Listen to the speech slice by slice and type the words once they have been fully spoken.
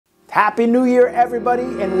Happy New Year, everybody,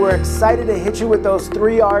 and we're excited to hit you with those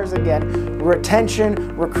 3 R's again: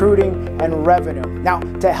 retention, recruiting, and revenue. Now,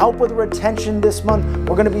 to help with retention this month,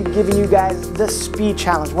 we're going to be giving you guys the speed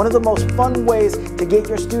challenge, one of the most fun ways to get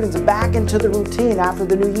your students back into the routine after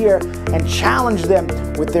the new year and challenge them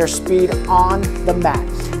with their speed on the mat.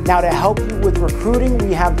 Now, to help you with recruiting,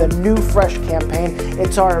 we have the New Fresh campaign.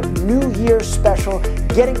 It's our New Year special,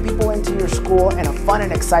 getting people into your school in a fun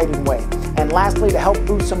and exciting way. And lastly, to help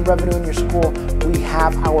boost some revenue in your school, we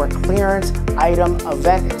have our clearance item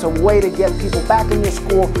event. It's a way to get people back in your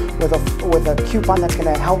school with a coupon that's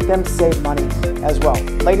going to help them save money as well.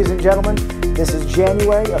 Ladies and gentlemen, this is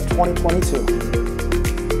January of 2022.